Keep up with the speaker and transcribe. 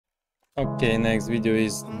Okay, next video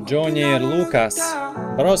is Joyner, Lucas,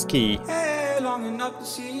 Broski.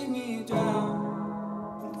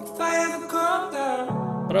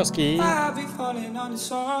 Broski. I'll be falling on the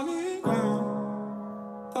solid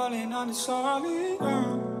ground. Falling on the solid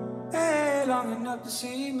ground. Hey, long enough to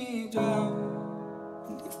see me drown.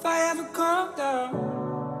 And if I ever come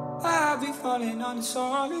down, I'll be falling on the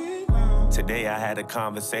solid ground. Today I had a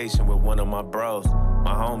conversation with one of my bros.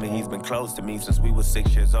 My homie, he's been close to me since we were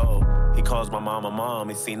 6 years old. He calls my mama mom,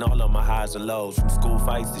 he's seen all of my highs and lows. From school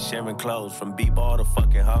fights to sharing clothes, from b-ball to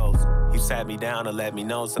fucking hoes. He sat me down and let me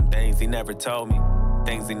know some things he never told me.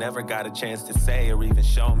 Things he never got a chance to say or even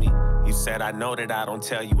show me. He said, I know that I don't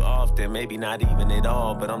tell you often, maybe not even at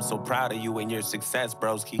all, but I'm so proud of you and your success,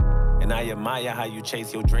 broski. And I admire how you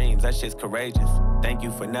chase your dreams, that shit's courageous. Thank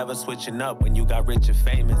you for never switching up when you got rich and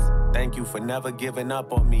famous. Thank you for never giving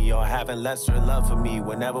up on me or having lesser love for me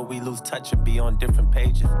whenever we lose touch and be on different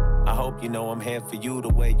pages. I hope you know I'm here for you the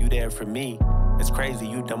way you there for me. It's crazy,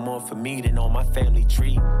 you done more for me than on my family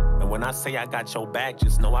tree. And when I say I got your back,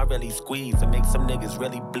 just know I really squeeze and make some niggas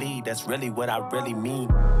really bleed. That's really what I really mean.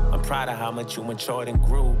 I'm proud of how much you matured and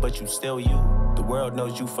grew, but you still you. The world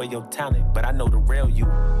knows you for your talent, but I know the real you.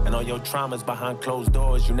 And all your traumas behind closed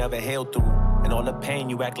doors you never healed through. And all the pain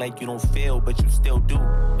you act like you don't feel, but you still do.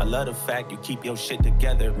 I love the fact you keep your shit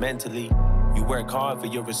together mentally. You work hard for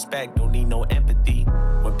your respect, don't need no empathy.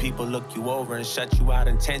 When people look you over and shut you out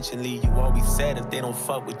intentionally, you always said if they don't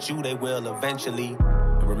fuck with you, they will eventually.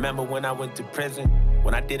 And remember when I went to prison,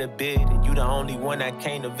 when I did a bid and you the only one that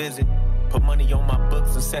came to visit. Put money on my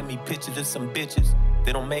books and send me pictures of some bitches.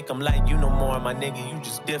 They don't make them like you no more, my nigga, you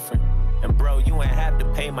just different. And bro, you ain't have to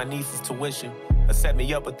pay my niece's tuition or set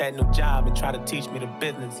me up with that new job and try to teach me the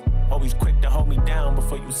business. Always quick to hold me down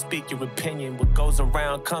before you speak your opinion. What goes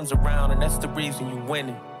around comes around, and that's the reason you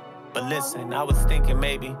winning. But listen, I was thinking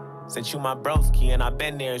maybe, since you my broski and I've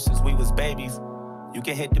been there since we was babies, you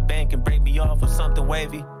can hit the bank and break me off with something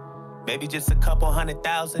wavy. Maybe just a couple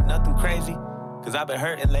 100,000, nothing crazy. Cause I've been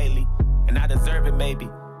hurting lately, and I deserve it maybe.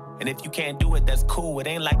 And if you can't do it, that's cool, it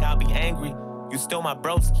ain't like I'll be angry. You still my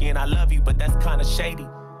broski and I love you, but that's kinda shady.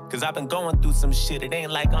 Cause I've been going through some shit, it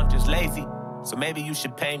ain't like I'm just lazy. So maybe you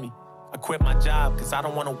should pay me. I quit my job cause I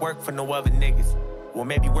don't wanna work for no other niggas. Well,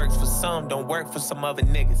 maybe works for some, don't work for some other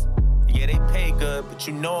niggas. Yeah, they pay good, but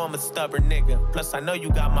you know I'm a stubborn nigga. Plus, I know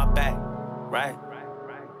you got my back, right?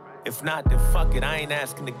 If not, then fuck it, I ain't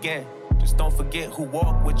asking again. Just don't forget who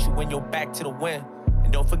walked with you when you're back to the wind.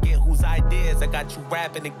 And don't forget whose ideas that got you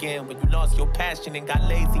rapping again when you lost your passion and got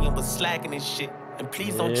lazy and was slacking and shit. And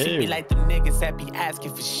please don't treat me like them niggas that be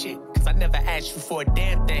asking for shit. Cause I never asked you for a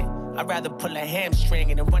damn thing. I'd rather pull a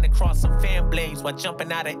hamstring and then run across some fan blades while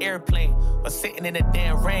jumping out of airplane or sitting in the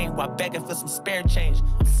damn rain while begging for some spare change.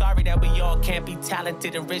 I'm sorry that we all can't be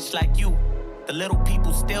talented and rich like you. The little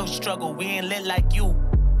people still struggle, we ain't lit like you.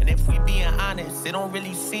 And if we being honest, it don't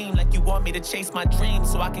really seem like you want me to chase my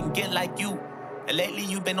dreams so I can get like you. And lately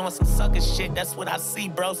you've been on some sucker shit, that's what I see,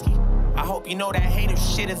 broski. I hope you know that hater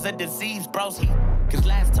shit is a disease, broski. Cause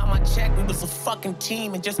last time I checked, we was a fucking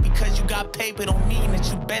team. And just because you got paper don't mean that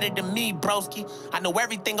you better than me, broski. I know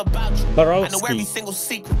everything about you. Broski. I know every single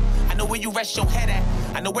secret. I know where you rest your head at.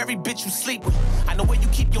 I know every bitch you sleep with. I know where you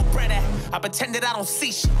keep your bread at. I pretend that I don't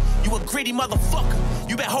see shit. You a greedy motherfucker.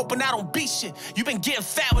 You been hoping I don't beat shit. You been getting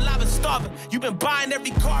fat while I've been starving. You been buying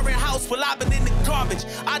every car and house while I've been in the garbage.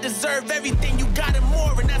 I deserve everything you got and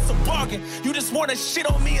more, and that's a bargain. You just wanna shit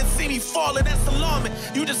on me and see me falling, that's alarming.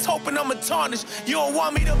 You just hoping I'ma tarnish. You don't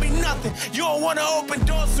want me to be nothing. You don't wanna open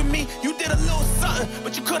doors for me. You did a little something,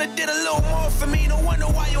 but you could've did a little more for me. No wonder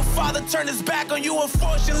why your father turned his back on you,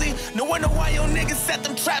 unfortunately. No wonder why your niggas set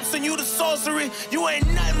them traps on you to sorcery. You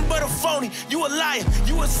ain't nothing but a phony. You a liar,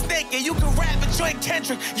 you a snake, and you can rap, but you ain't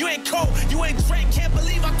Kendrick. You ain't Cole, you ain't Drake. Can't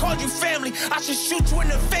believe I called you family. I should shoot you in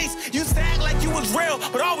the face. Used to act like you was real,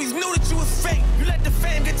 but always knew that you was fake. You let the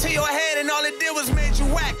fame get to your head, and all it did was made you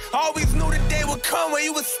whack. I always knew the day would come where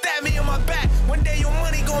you would stab me in my back. One day your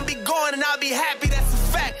money gonna be gone, and I'll be happy, that's a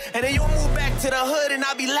fact. And then you'll move back to the hood, and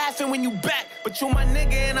I'll be laughing when you back. But you my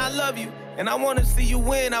nigga, and I love you, and I wanna see you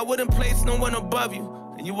win. I wouldn't place no one above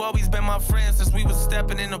you. And you always been my friend since we was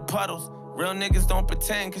stepping in the puddles. Real niggas don't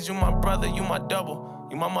pretend, cause you my brother, you my double.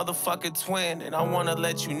 You my motherfucking twin, and I wanna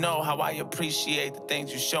let you know how I appreciate the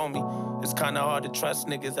things you show me. It's kinda hard to trust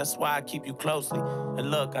niggas, that's why I keep you closely.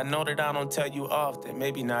 And look, I know that I don't tell you often,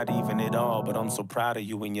 maybe not even at all, but I'm so proud of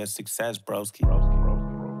you and your success, broski.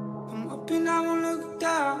 I'm up and I won't look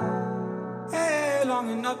down. Hey,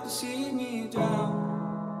 long enough to see me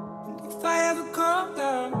drown. And if I ever come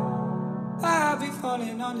down, I'll be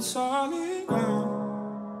falling on the solid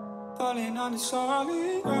ground. Falling on the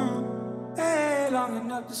solid ground. long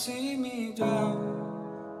enough to see me drown.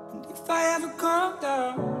 And if I ever come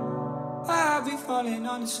down, I'll be falling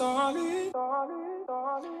on the solid.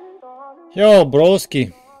 Yo,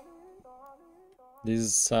 Broski. This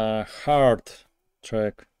is a hard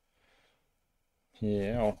track.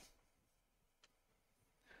 Yeah.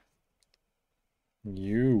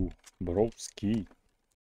 You, Broski.